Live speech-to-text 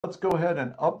let's go ahead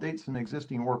and update some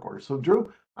existing work orders. So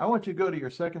Drew, I want you to go to your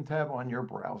second tab on your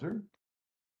browser.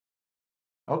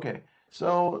 Okay,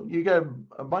 so you got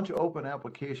a bunch of open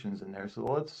applications in there. So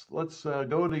let's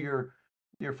go to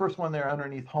your first one there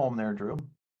underneath home there, Drew.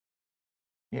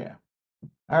 Yeah.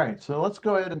 All right, so let's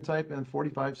go ahead and type in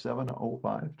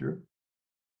 45705, Drew.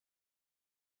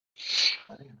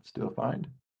 Let's do a find.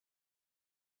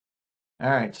 All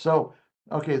right, so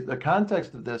okay, the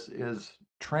context of this is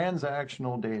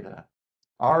transactional data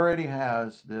already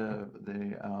has the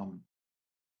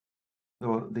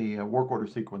work order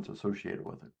sequence associated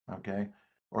with it, okay?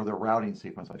 Or the routing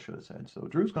sequence, I should have said. So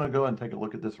Drew's going to go and take a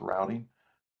look at this routing.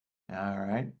 All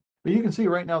right. But you can see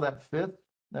right now that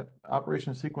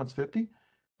operation sequence 50,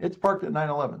 it's parked at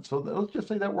 911. So let's just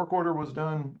say that work order was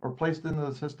done or placed into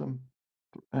the system,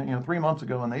 3 months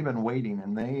ago, and they've been waiting,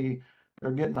 and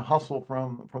they're getting a hustle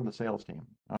from the sales team.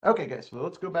 Okay, guys, so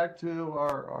let's go back to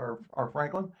our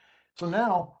Franklin. So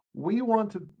now we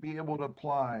want to be able to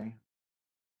apply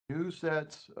new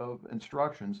sets of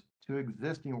instructions to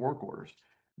existing work orders.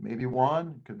 Maybe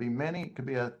one, could be many, could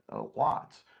be a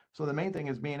lots. So the main thing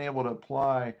is being able to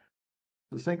apply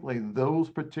succinctly those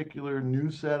particular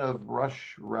new set of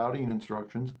rush routing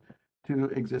instructions to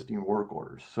existing work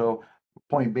orders. So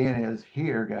point being is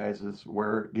here, guys, is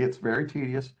where it gets very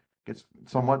tedious, gets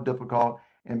somewhat difficult,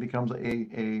 and becomes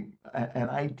an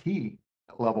IT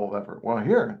level of effort. Well,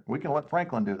 here, we can let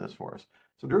Franklin do this for us.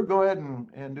 So Drew, go ahead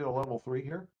and do a level 3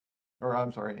 here, or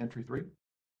I'm sorry, entry 3.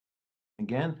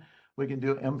 Again, we can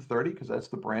do M30 because that's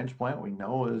the branch plant we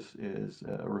know is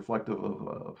reflective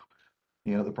of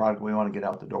the product we want to get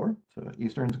out the door. So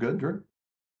Eastern's good, Drew.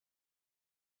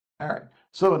 All right.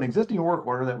 So an existing work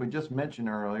order that we just mentioned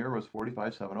earlier was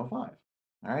 45705.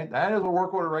 All right. That is a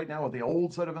work order right now with the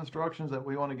old set of instructions that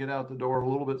we want to get out the door a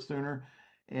little bit sooner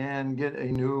and get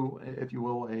a new, if you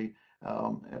will,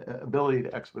 ability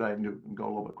to expedite and go a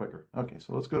little bit quicker. Okay.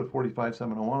 So let's go to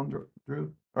 45701,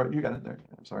 Drew. All right, you got it there.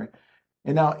 I'm sorry.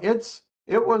 And now it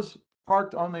was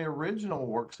parked on the original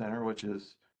work center, which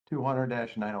is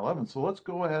 200-911. So let's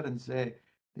go ahead and say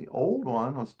the old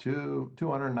one was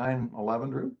 20911,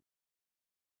 Drew.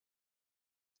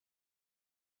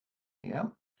 Yeah.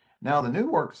 Now the new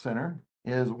work center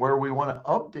is where we want to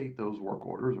update those work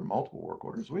orders or multiple work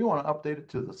orders. We want to update it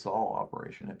to the sol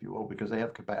operation, if you will, because they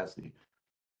have capacity.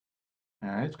 All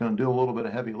right, it's going to do a little bit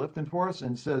of heavy lifting for us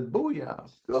and said, booyah,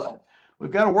 good.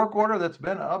 We've got a work order that's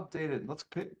been updated. Let's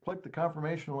click the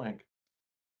confirmation link.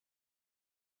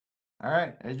 All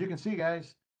right, as you can see,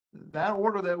 guys, that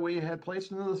order that we had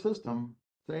placed into the system,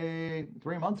 say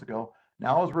 3 months ago,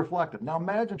 now is reflective. Now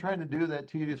imagine trying to do that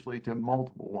tediously to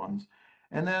multiple ones,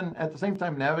 and then at the same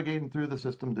time navigating through the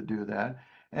system to do that,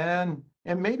 and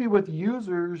maybe with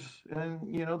users and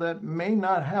that may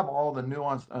not have all the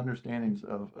nuanced understandings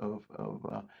of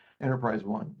Enterprise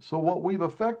One. So what we've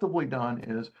effectively done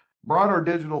is brought our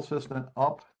digital assistant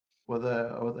up with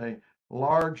a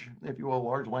large, if you will,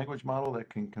 large language model that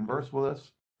can converse with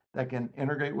us, that can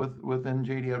integrate within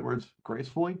JD Edwards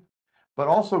gracefully, but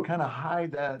also kind of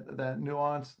hide that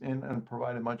nuance and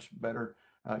provide a much better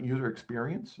user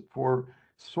experience for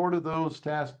sort of those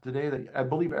tasks today that I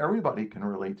believe everybody can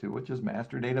relate to, which is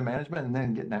master data management, and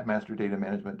then getting that master data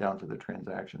management down to the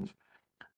transactions